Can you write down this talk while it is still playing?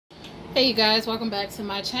Hey you guys, welcome back to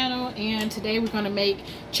my channel, and today we're going to make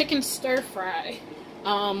chicken stir fry.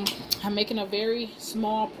 I'm making a very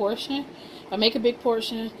small portion. If I make a big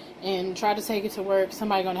portion and try to take it to work,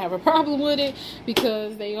 somebody's going to have a problem with it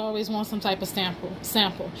because they always want some type of sample.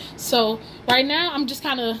 So right now I'm just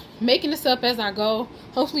kind of making this up as I go.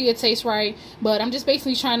 Hopefully it tastes right, but I'm just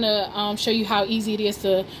basically trying to show you how easy it is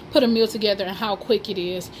to put a meal together and how quick it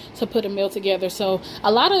is to put a meal together. So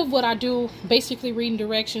a lot of what I do, basically reading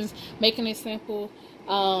directions, making it simple,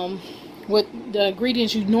 with the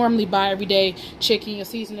ingredients you normally buy every day: chicken, your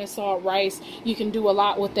seasoning, salt, rice. You can do a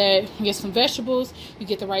lot with that. You get some vegetables, you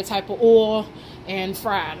get the right type of oil, and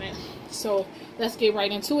frying it. So let's get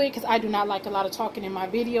right into it, because I do not like a lot of talking in my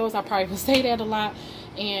videos. I probably will say that a lot.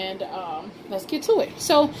 And let's get to it.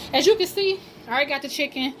 So as you can see, I already got the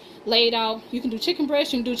chicken laid out. You can do chicken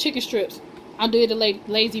breast, you can do chicken strips. I'll do the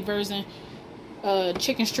lazy version.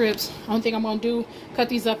 Chicken strips. Only thing I'm gonna do, cut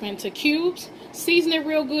these up into cubes, season it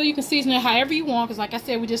real good. You can season it however you want, because like I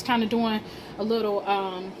said, we're just kind of doing a little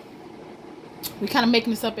we kind of making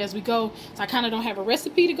this up as we go, so I kind of don't have a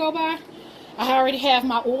recipe to go by. I already have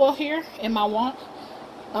my oil here in my wok.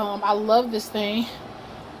 I love this thing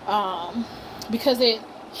because it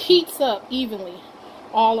heats up evenly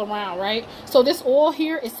all around, right? So this oil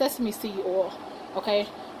here is sesame seed oil. Okay,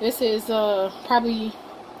 this is probably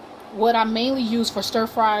what I mainly use for stir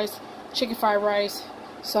fries, chicken fried rice,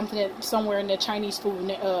 somewhere in the Chinese food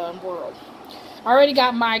world. I already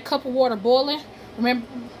got my cup of water boiling. I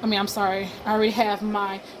already have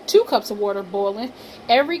my 2 cups of water boiling.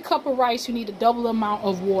 Every cup of rice, you need a double amount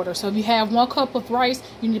of water. So if you have 1 cup of rice,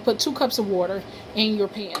 you need to put 2 cups of water in your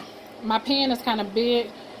pan. My pan is kind of big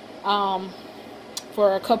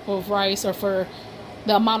for a cup of rice, or for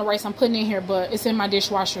the amount of rice I'm putting in here, but it's in my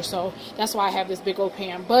dishwasher, so that's why I have this big old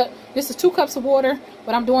pan. But this is 2 cups of water.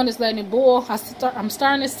 What I'm doing is letting it boil. I'm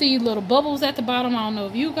starting to see little bubbles at the bottom. I don't know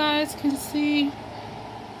if you guys can see.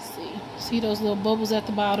 See those little bubbles at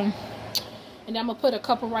the bottom? And then I'm gonna put a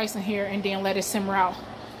cup of rice in here and then let it simmer out.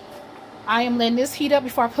 I am letting this heat up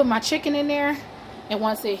before I put my chicken in there, and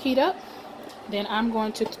once it heat up, then I'm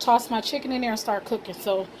going to toss my chicken in there and start cooking.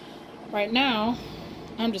 So right now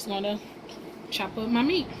I'm just gonna chop up my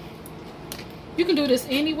meat. You can do this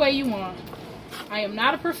any way you want. I am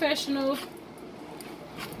not a professional.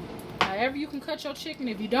 However you can cut your chicken.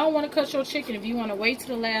 If you don't want to cut your chicken, if you want to wait to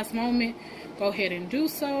the last moment, go ahead and do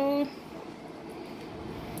so.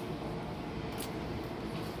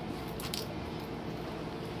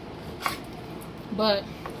 But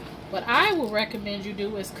what I would recommend you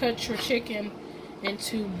do is cut your chicken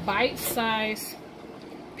into bite-sized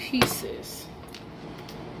pieces.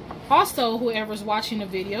 Also, whoever's watching the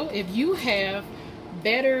video, if you have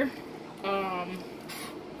better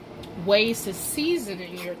ways to season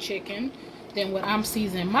your chicken than what I'm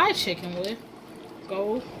seasoning my chicken with,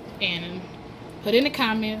 go and put in the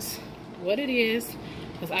comments what it is,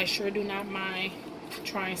 because I sure do not mind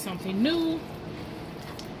trying something new.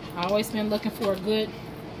 I always been looking for a good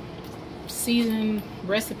seasoned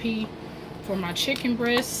recipe for my chicken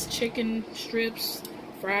breasts, chicken strips,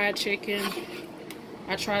 fried chicken.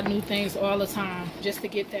 I try new things all the time just to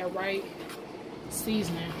get that right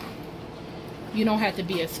seasoning. You don't have to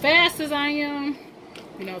be as fast as I am.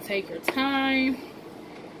 You know, take your time.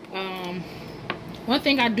 One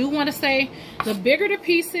thing I do want to say, the bigger the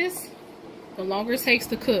pieces, the longer it takes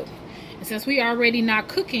to cook. And since we already not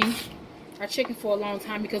cooking our chicken for a long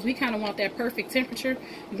time, because we kind of want that perfect temperature,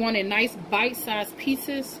 we want it nice bite-sized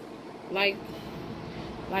pieces like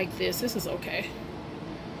this. This is okay.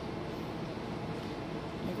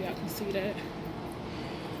 I can see that.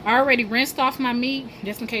 I already rinsed off my meat,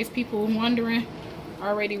 just in case people were wondering. I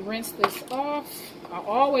already rinsed this off. I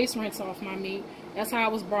always rinse off my meat. That's how I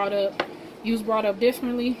was brought up. You was brought up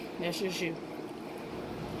differently, that's just you.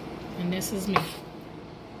 And this is me.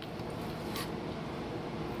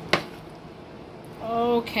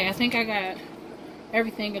 Okay, I think I got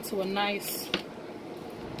everything into a nice,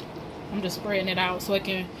 I'm just spreading it out so it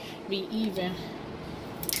can be even.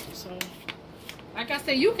 So like I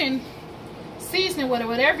said, you can season it with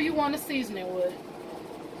whatever you want to season it with.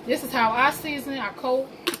 This is how I season it. I coat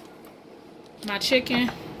my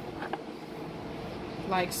chicken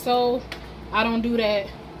like so. I don't do that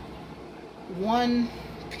 1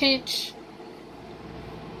 pinch.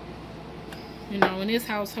 You know, in this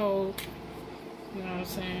household, you know what I'm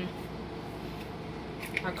saying,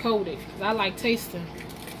 I coat it because I like tasting.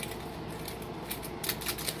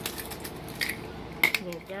 A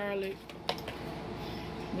little garlic.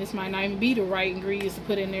 This might not even be the right ingredients to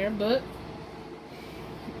put in there, but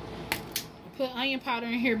I put onion powder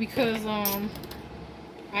in here because I'm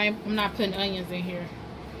not putting onions in here.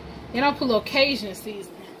 Then I'll put a little Cajun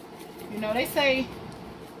seasoning. You know, they say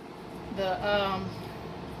the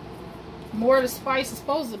more of the spice is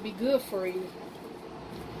supposed to be good for you.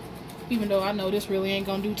 Even though I know this really ain't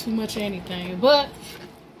gonna do too much of anything. But,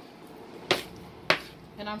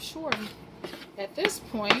 and I'm sure at this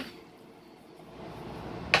point,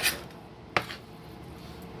 if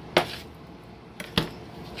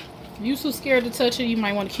you're too scared to touch it, you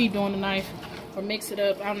might want to keep doing the knife or mix it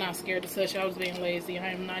up. I'm not scared to touch it. I was being lazy. I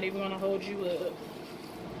am not even going to hold you up.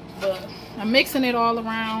 But I'm mixing it all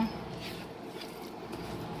around.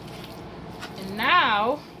 And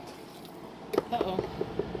now,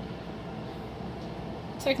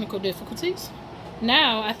 technical difficulties.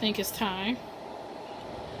 Now I think it's time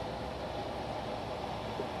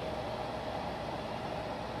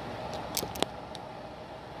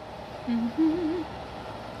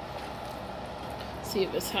see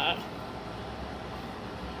if it's hot.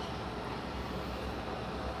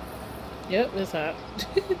 Yep, it's hot.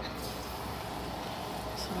 So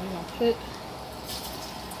we're gonna put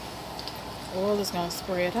oil is gonna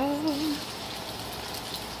spread out.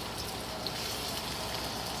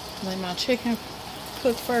 Let my chicken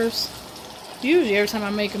cook first. Usually every time I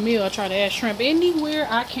make a meal I try to add shrimp anywhere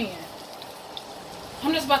I can.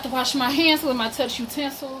 I'm just about to wash my hands with my touch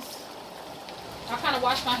utensils. I kind of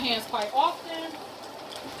wash my hands quite often.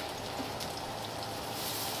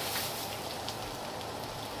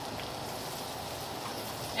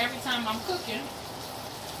 Every time I'm cooking.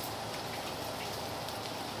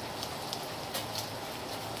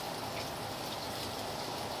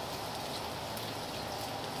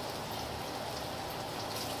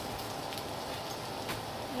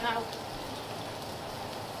 Now,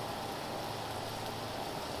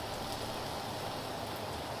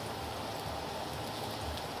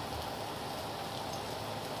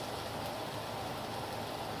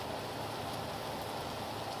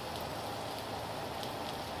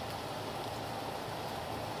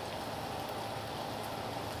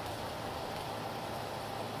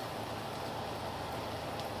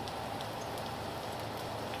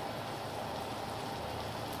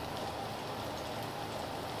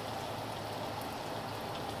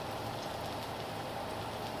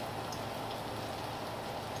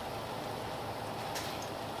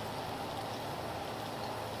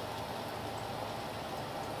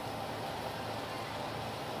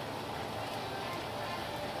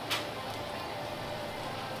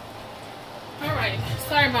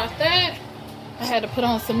 sorry about that. I had to put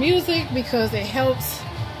on some music because it helps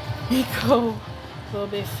me go a little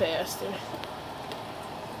bit faster.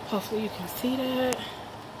 Hopefully you can see that.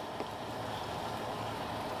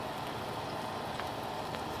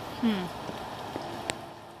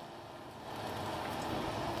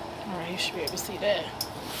 Alright, you should be able to see that.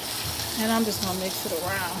 And I'm just gonna mix it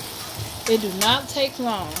around. It do not take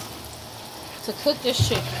long to cook this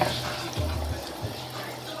chicken.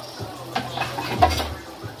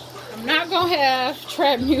 I'm not gonna have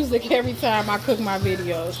trap music every time I cook my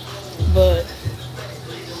videos, but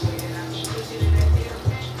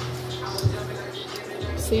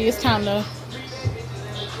see, it's kind of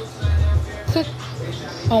cooked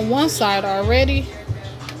on one side already. See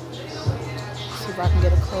if I can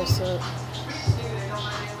get a close up.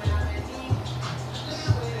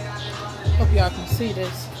 Hope y'all can see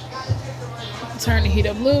this. Turn the heat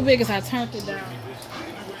up a little bit because I turned it down.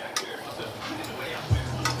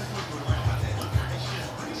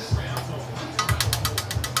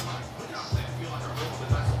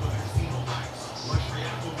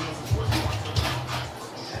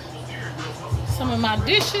 Some of my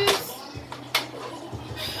dishes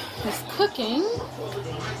is cooking,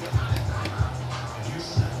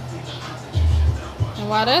 and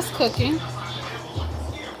while that's cooking,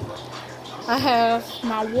 I have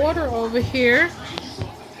my water over here.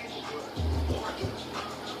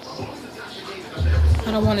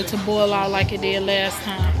 I don't want it to boil out like it did last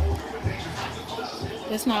time.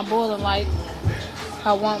 It's not boiling like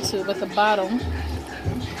I want to, but the bottom,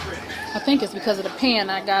 I think it's because of the pan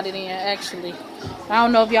I got it in, actually. I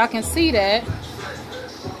don't know if y'all can see that.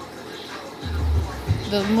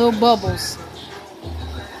 The little bubbles.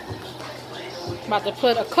 About to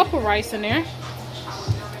put a cup of rice in there.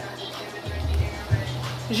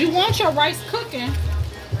 Because you want your rice cooking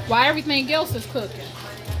while everything else is cooking.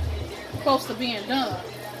 Close to being done.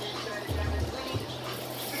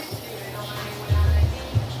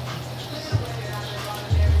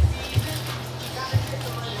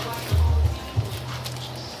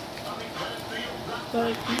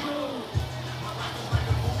 But,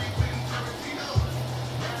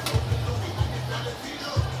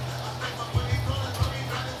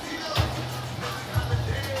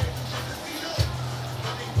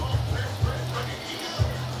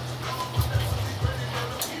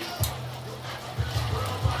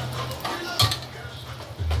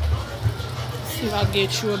 See if I can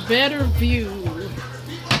get you a better view.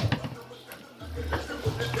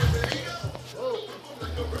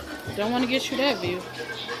 Whoa. Don't want to get you that view.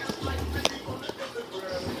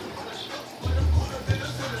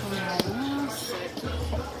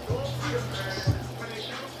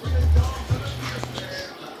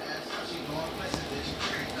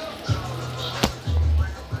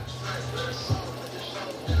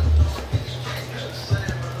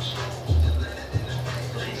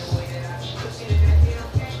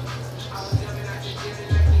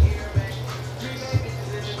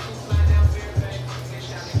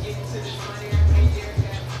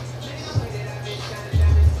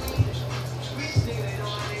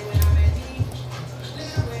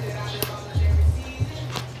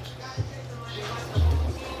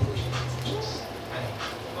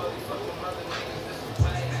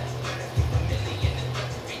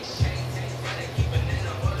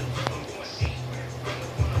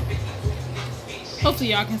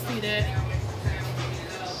 Hopefully y'all can see that.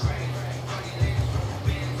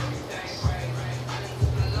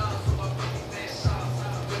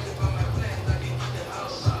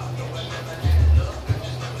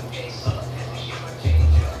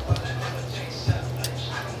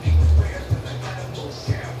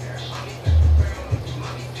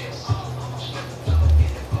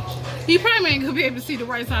 You probably ain't gonna be able to see the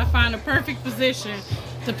right side. Find a perfect position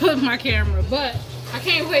to put my camera, but I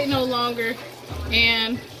can't wait no longer.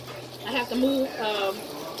 And I have to move,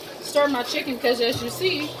 stir my chicken because as you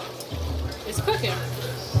see, it's cooking.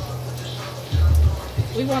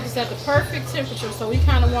 We want this at the perfect temperature, so we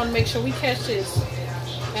kind of want to make sure we catch this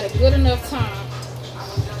at a good enough time.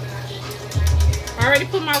 I already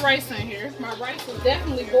put my rice in here. My rice is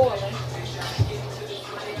definitely boiling.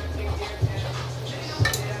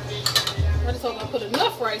 I just hope I put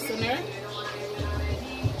enough rice in there.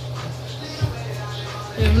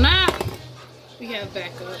 If not, we have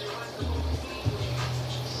backup.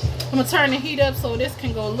 I'm gonna turn the heat up so this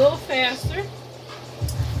can go a little faster.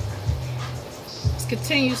 Let's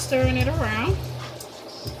continue stirring it around.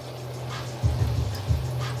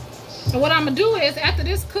 And what I'm gonna do is, after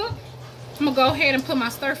this cook, I'm gonna go ahead and put my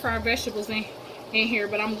stir-fry vegetables in here,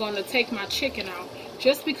 but I'm gonna take my chicken out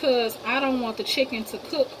just because I don't want the chicken to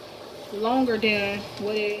cook longer than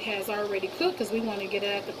what it has already cooked, because we want to get it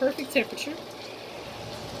at the perfect temperature.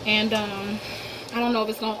 And I don't know if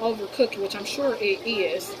it's going to overcook it, which I'm sure it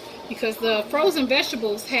is, because the frozen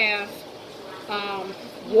vegetables have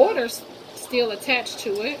water still attached to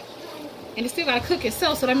it, and it's still got to cook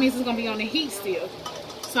itself, so that means it's going to be on the heat still.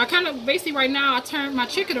 So I kind of, basically right now, I turned my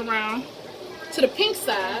chicken around to the pink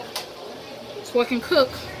side so it can cook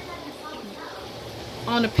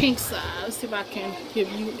on the pink side. Let's see if I can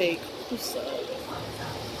give you a close up.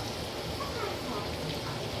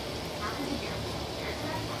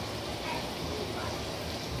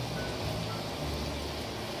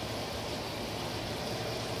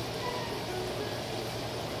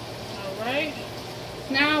 Alright.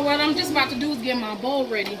 Now what I'm just about to do is get my bowl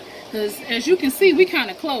ready, because as you can see, we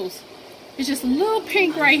kind of close. It's just a little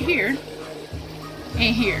pink right here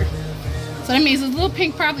and here. So that means it's a little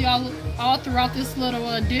pink probably all throughout this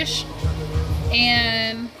little dish.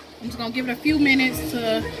 And I'm just gonna give it a few minutes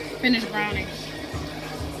to finish browning.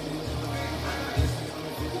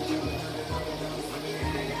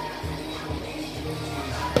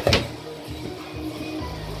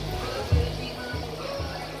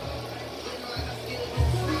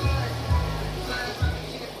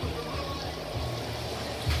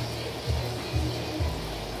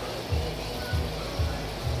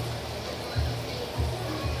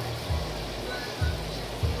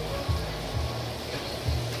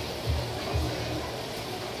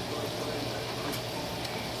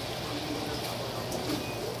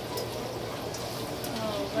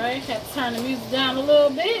 Alright, have to turn the music down a little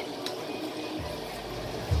bit.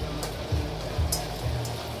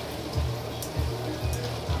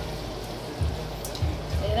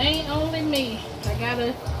 It ain't only me. I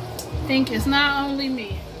gotta think it's not only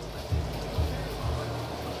me.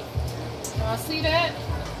 Y'all see that?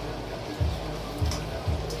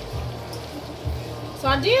 So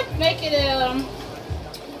I did make it,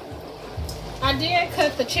 I did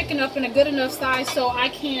cut the chicken up in a good enough size so I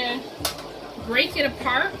can break it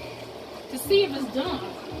apart to see if it's done.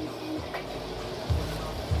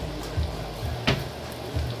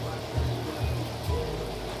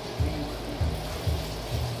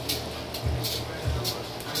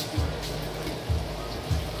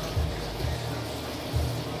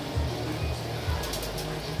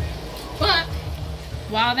 But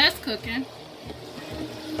while that's cooking,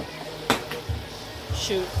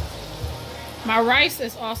 shoot, my rice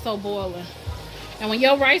is also boiling. And when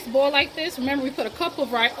your rice boil like this, remember we put a cup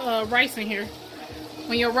of rice in here.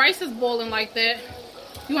 When your rice is boiling like that,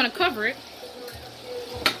 you want to cover it.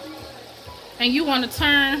 And you want to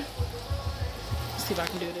turn, let's see if I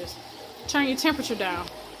can do this. Turn your temperature down.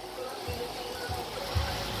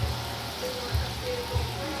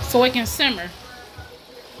 So it can simmer.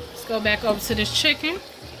 Let's go back over to this chicken.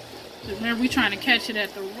 Remember, we're trying to catch it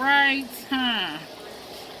at the right time.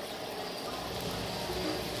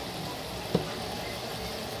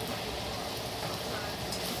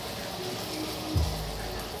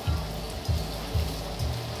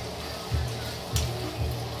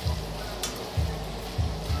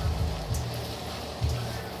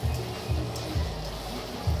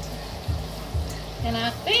 And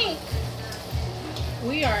I think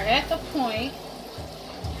we are at the point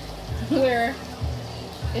where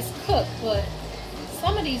it's cooked, but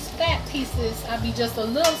some of these fat pieces, I'd be just a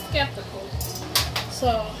little skeptical.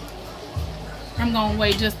 So I'm gonna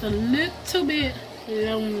wait just a little bit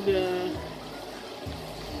longer.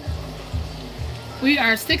 We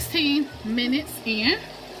are 16 minutes in,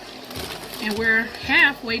 and we're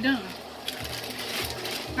halfway done.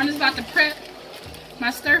 I'm just about to prep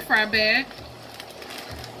my stir-fry bag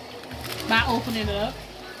by opening it up.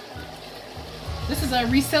 This is a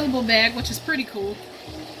resealable bag, which is pretty cool.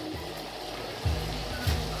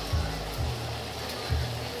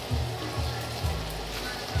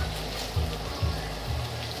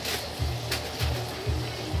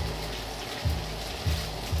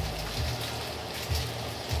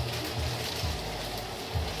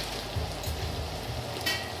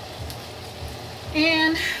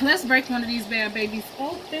 And let's break one of these bad babies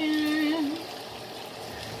open.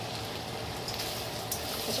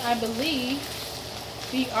 Which I believe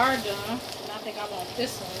we are done. And I think I want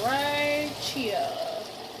this one right here.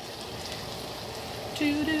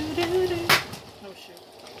 Oh shoot.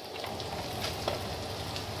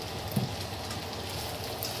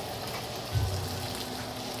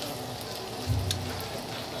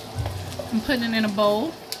 I'm putting it in a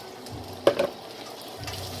bowl.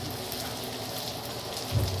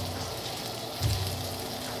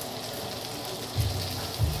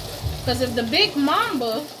 Because if the big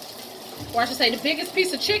mamba, or I should say the biggest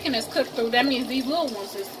piece of chicken is cooked through, that means these little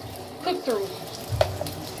ones is cooked through.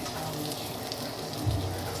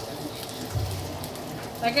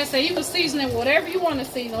 Like I said, you can season it with whatever you want to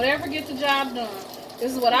season, whatever gets the job done.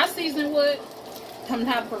 This is what I season with. I'm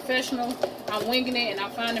not a professional. I'm winging it, and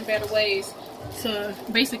I'm finding better ways to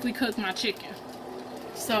basically cook my chicken.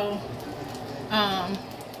 So,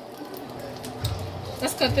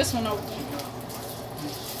 let's cut this one open.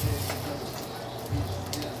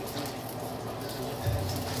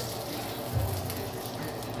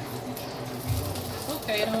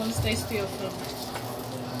 Okay, I don't want to stay still for me.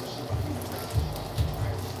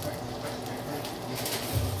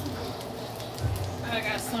 I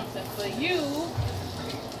got something for you.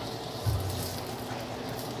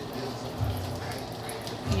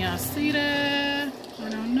 Can y'all see that? I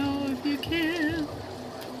don't know if you can.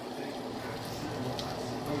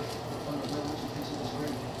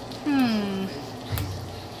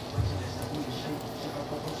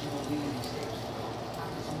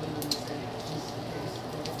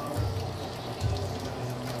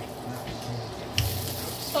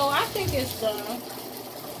 So I think it's done.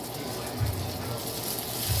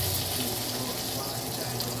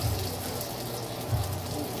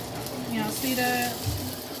 Y'all see that?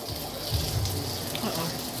 Uh-oh.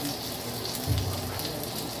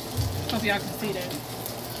 Hope y'all can see that.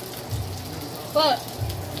 But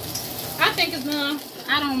I think it's done.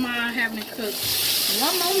 I don't mind having it cooked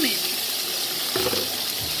one more minute.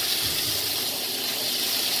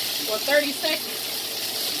 For 30 seconds.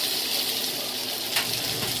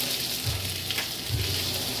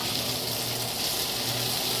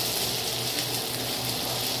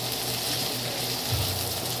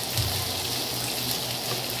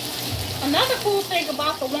 Another cool thing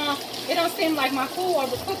about the one, it don't seem like my food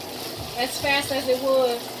overcooked as fast as it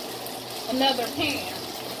would another pan.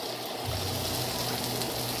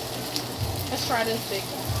 Let's try this big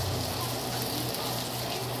one.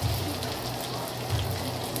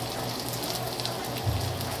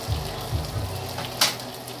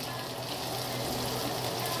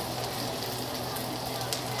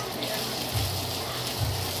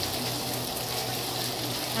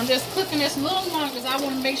 I'm just cooking this a little longer because I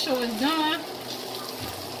want to make sure it's done.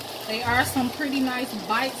 They are some pretty nice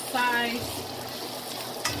bite-sized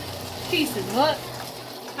pieces, but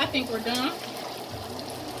I think we're done.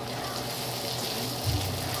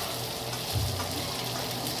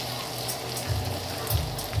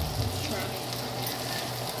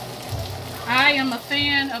 I I am a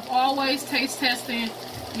fan of always taste testing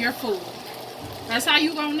your food. That's how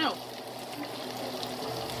you gonna know.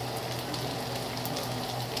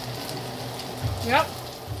 Yep.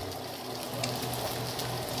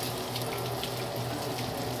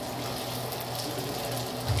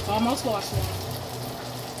 Almost lost one.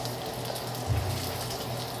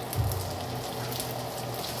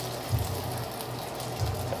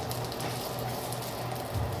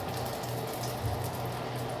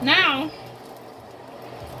 Now,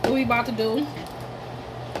 what we about to do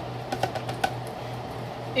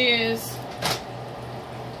is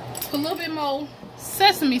put a little bit more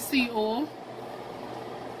sesame seed oil.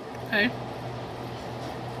 Okay.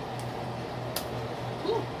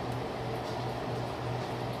 Ooh.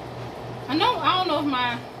 I don't know if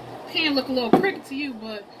my pan look a little crooked to you,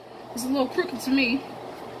 but it's a little crooked to me.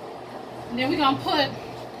 And then we're gonna put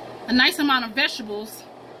a nice amount of vegetables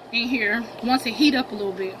in here once it heat up a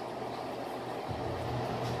little bit.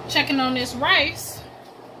 Checking on this rice.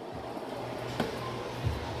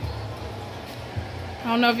 I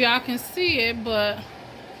don't know if y'all can see it, but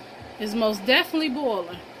it's most definitely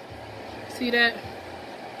boiling. See that?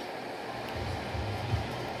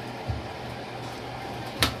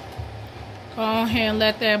 Go ahead and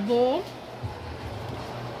let that boil.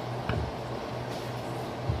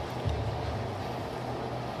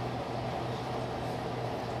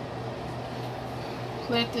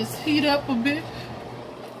 Let this heat up a bit.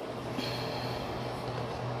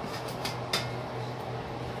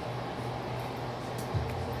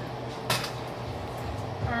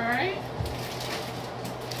 Alright.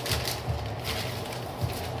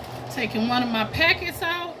 Taking one of my packets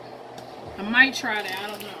out. I might try that, I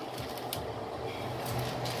don't know.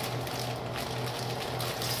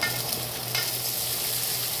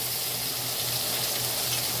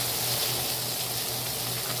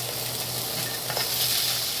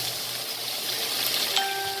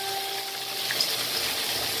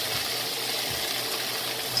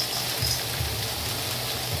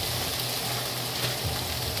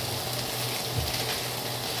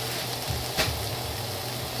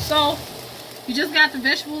 So you just got the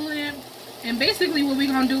vegetable in, and basically what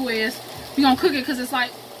we're gonna do is we're gonna cook it because it's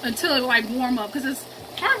like until it like warm up, because it's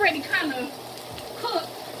already kind of cooked,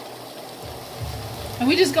 and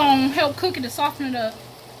we just gonna help cook it to soften it up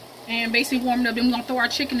and basically warm it up. Then we're gonna throw our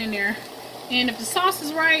chicken in there, and if the sauce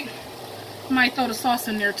is right, I might throw the sauce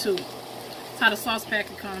in there too. That's how the sauce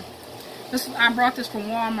packet comes. I brought this from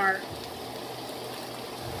Walmart.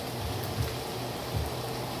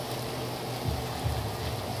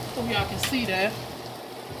 Hope y'all can see that.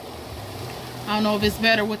 I don't know if it's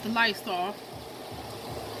better with the lights off,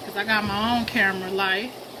 because I got my own camera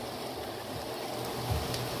light.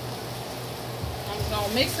 I'm just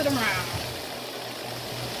gonna mix it around.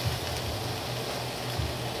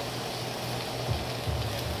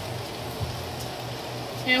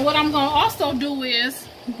 And what I'm gonna also do is,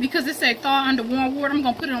 because it said thaw under warm water, I'm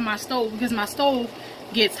gonna put it on my stove, because my stove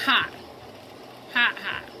gets hot. Hot.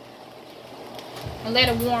 And let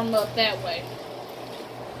it warm up that way.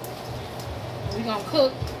 We're gonna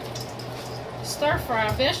cook stir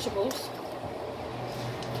fry vegetables,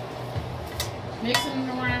 mixing it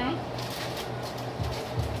around.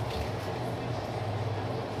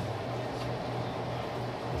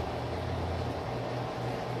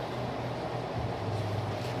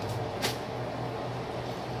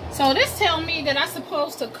 So this tells me that I'm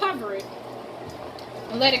supposed to cover it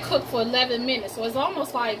and let it cook for 11 minutes. So it's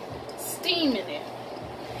almost like steaming it.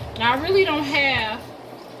 Now I really don't have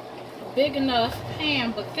a big enough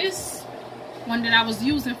pan, but this one that I was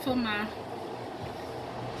using for my,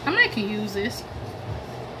 I might can use this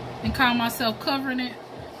and call myself covering it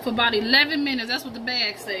for about 11 minutes. That's what the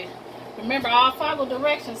bag say. Remember, I'll follow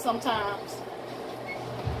directions sometimes.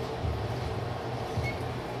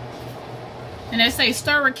 And they say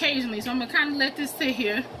stir occasionally, so I'm gonna kind of let this sit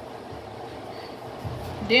here.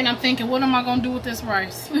 Then I'm thinking, what am I gonna do with this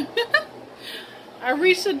rice? I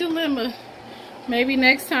reached a dilemma. Maybe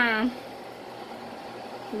next time.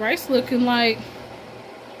 Rice looking like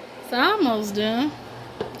it's almost done.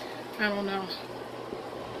 I don't know.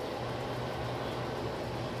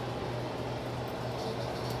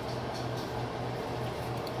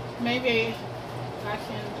 Maybe I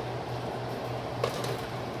can.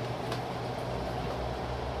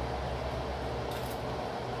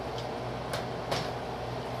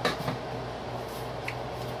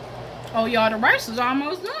 Oh, y'all, the rice is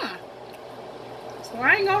almost done. So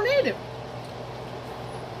I ain't gonna need it.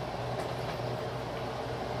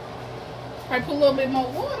 I put a little bit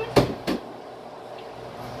more water.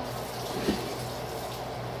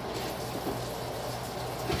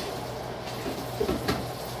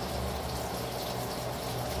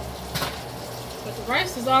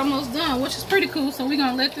 rice is almost done, which is pretty cool. So we're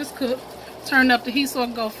gonna let this cook. Turn up the heat so it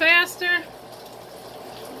can go faster.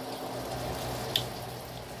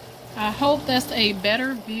 I hope that's a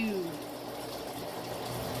better view.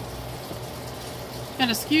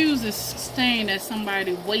 Gotta excuse this stain that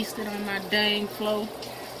somebody wasted on my dang flow.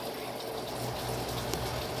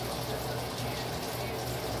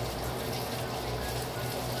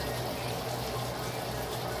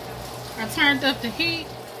 I turned up the heat.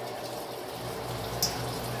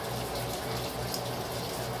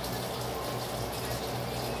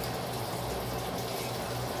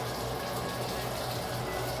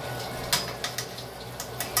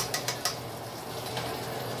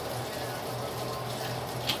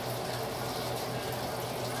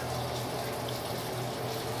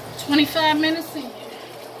 "25 minutes in."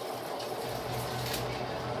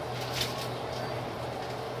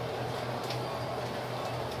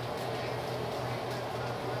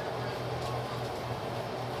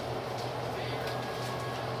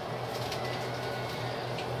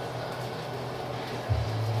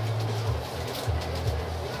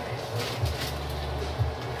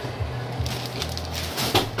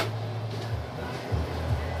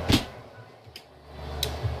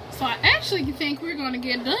 So I actually think we're gonna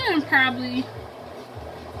get done probably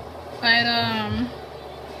at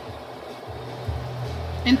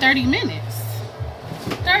in 30 minutes.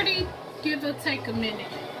 30, give or take a minute.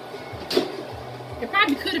 It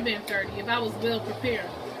probably could have been 30 if I was well prepared.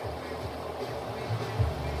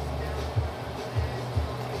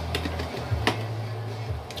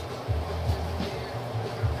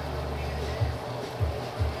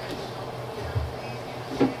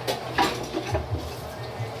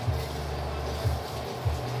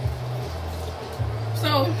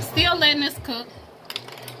 So, still letting this cook.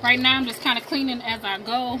 Right now, I'm just kind of cleaning as I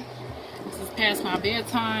go. This is past my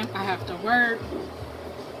bedtime. I have to work.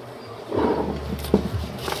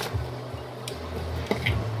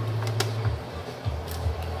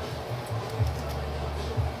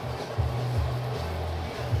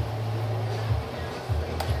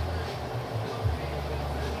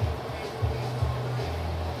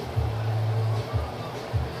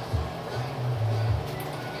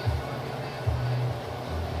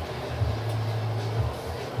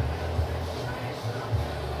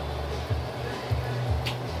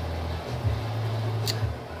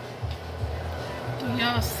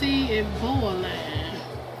 Y'all see it boiling.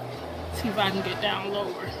 See if I can get down lower.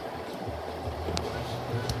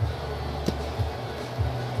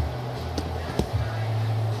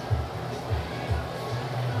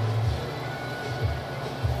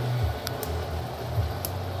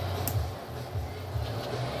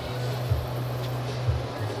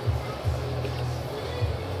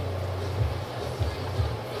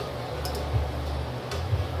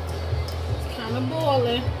 It's kind of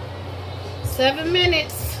boiling. 7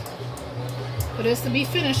 minutes for this to be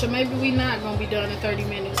finished, or maybe we not gonna be done in 30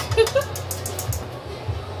 minutes.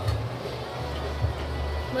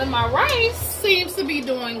 But my rice seems to be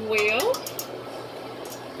doing well.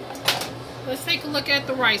 Let's take a look at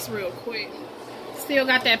the rice real quick. Still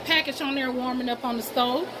got that package on there warming up on the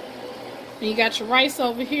stove. And you got your rice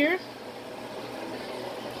over here.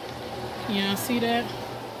 Yeah, see that?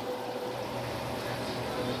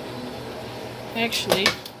 Actually,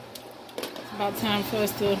 about time for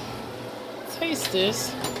us to taste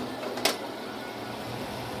this.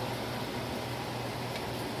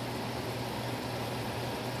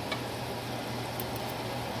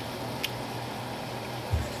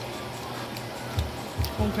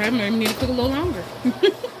 Okay, maybe we need to cook a little longer.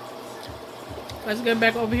 Let's get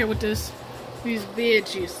back over here with these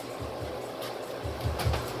veggies.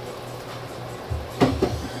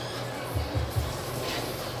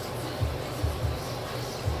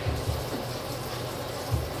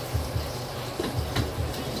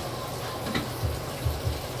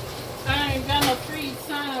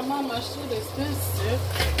 How much too expensive,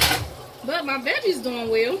 but my veggies doing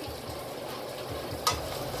well.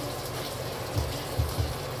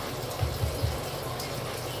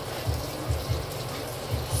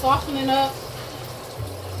 Softening up.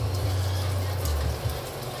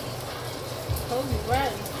 Holy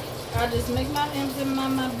right. I just make my ends in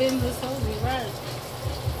my business. Holy right.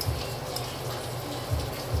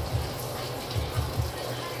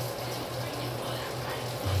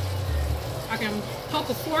 I can poke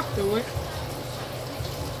a fork through it.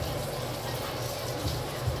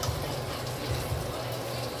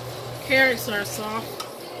 Carrots are soft.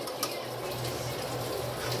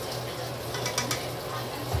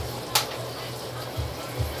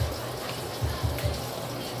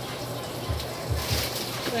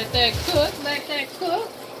 Let that cook, let that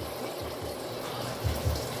cook.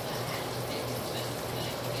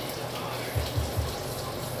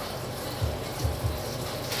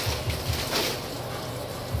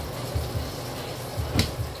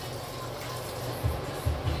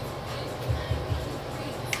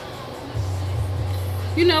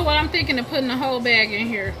 You know what? I'm thinking of putting the whole bag in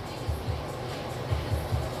here.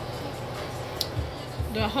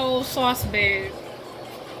 The whole sauce bag.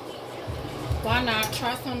 Why not?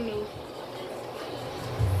 Try something new.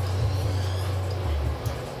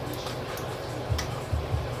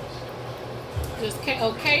 Just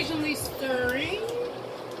occasionally stirring.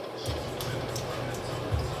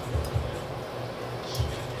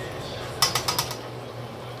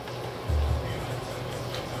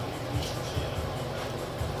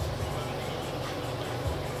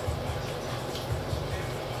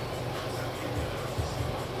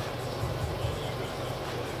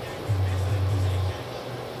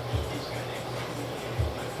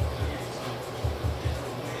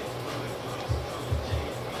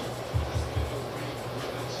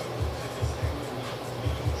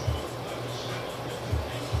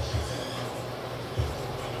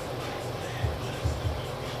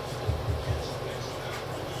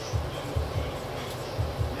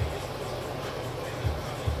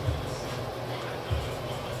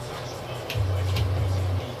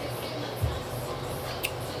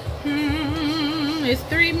 It's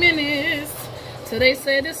 3 minutes. So they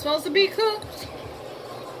said it's supposed to be cooked.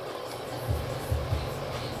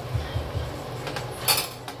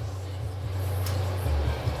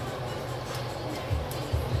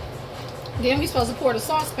 Then we supposed to pour the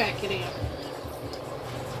sauce packet in.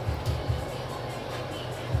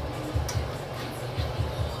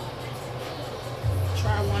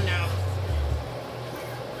 Try one now.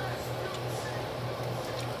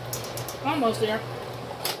 Almost there.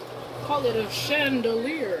 Call it a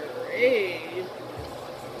chandelier. Hey.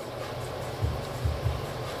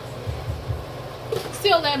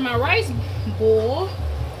 Still letting my rice boil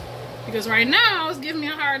because right now it's giving me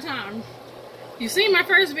a hard time. You see my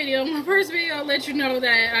first video. My first video let you know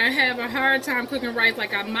that I have a hard time cooking rice.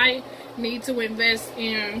 Like I might need to invest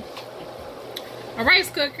in a rice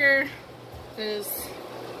cooker because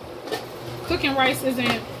cooking rice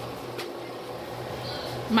isn't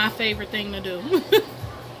my favorite thing to do.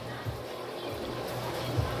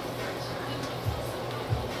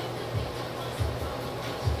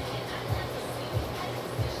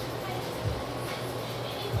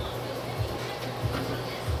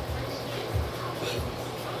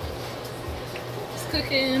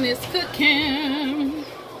 It's cooking,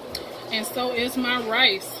 and so is my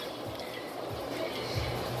rice.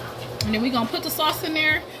 And then we're gonna put the sauce in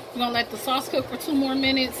there. We're gonna let the sauce cook for 2 more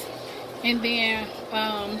minutes, and then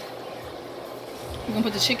we're gonna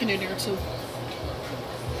put the chicken in there too.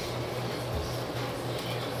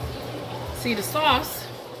 See, the sauce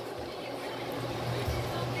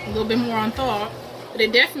a little bit more on thawed, but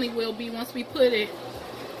it definitely will be once we put it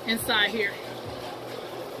inside here.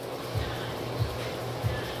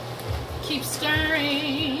 Keep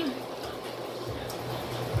stirring.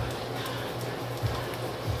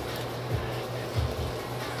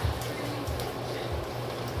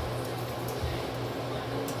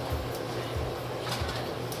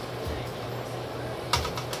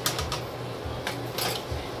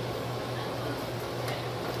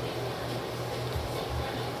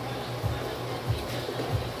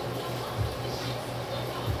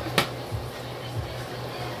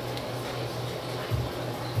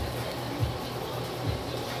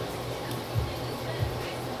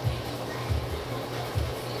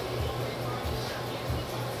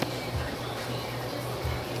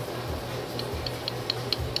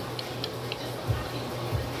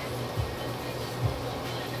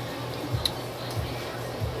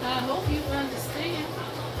 I hope you understand.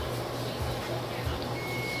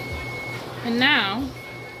 And now,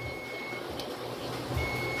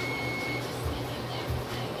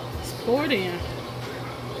 it's poured in.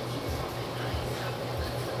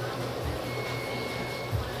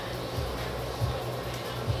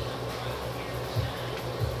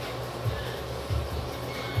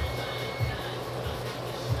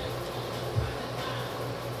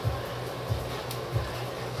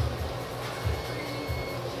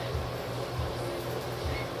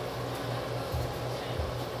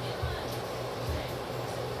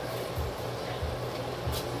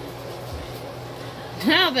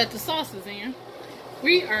 Now that the sauce is in,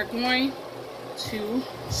 we are going to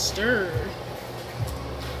stir.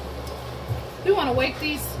 We want to wake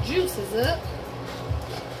these juices up,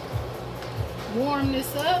 warm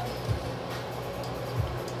this up.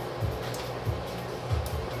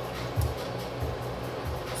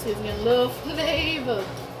 See, it's getting a little flavor.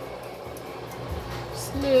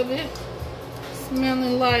 Just a little bit.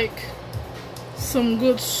 Smelling like some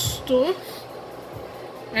good stuff.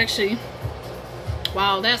 Actually,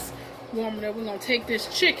 while that's warming up, we're going to take this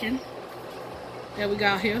chicken that we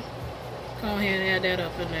got here. Go ahead and add that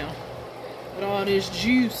up in there. with all this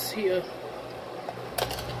juice here.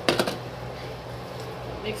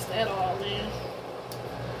 Mix that all in.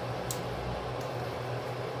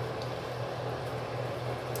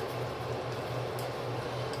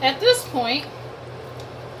 At this point,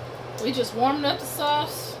 we just warmed up the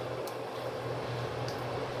sauce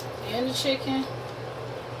and the chicken.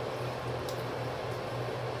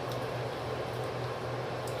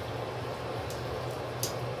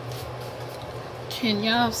 Can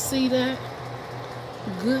y'all see that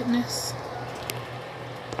goodness?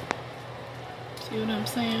 See what I'm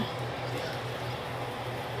saying?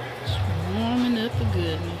 Just warming up the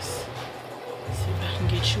goodness. See if I can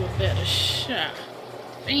get you a better shot.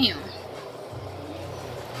 Bam.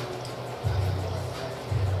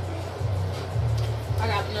 I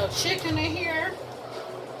got enough chicken in here.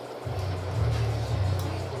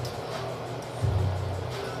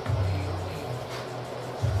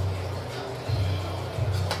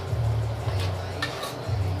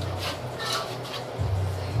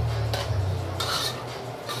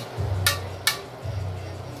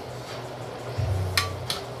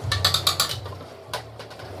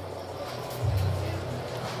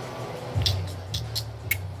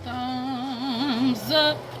 Thumbs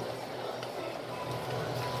up.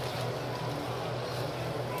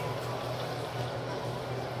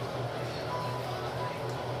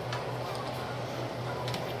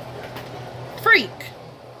 Freak.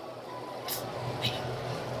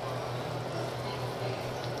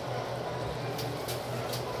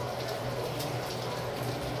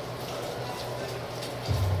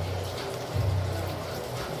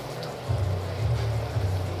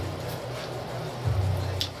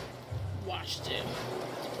 Watched it.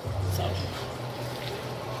 So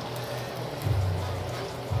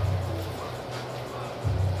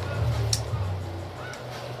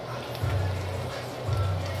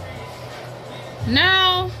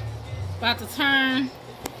now about to turn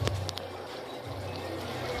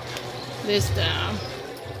this down.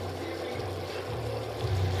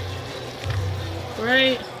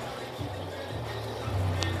 Right?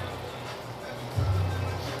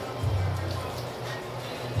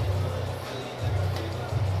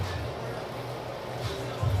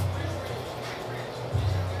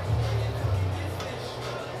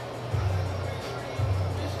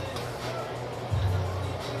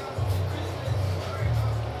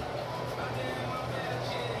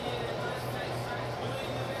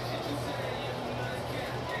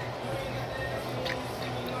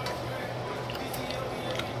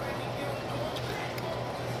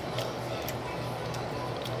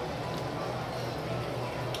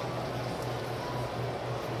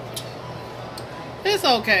 It's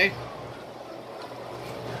okay.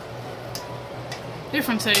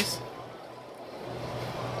 Different taste.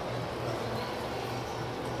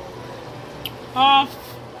 Off.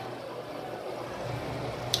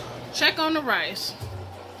 Check on the rice.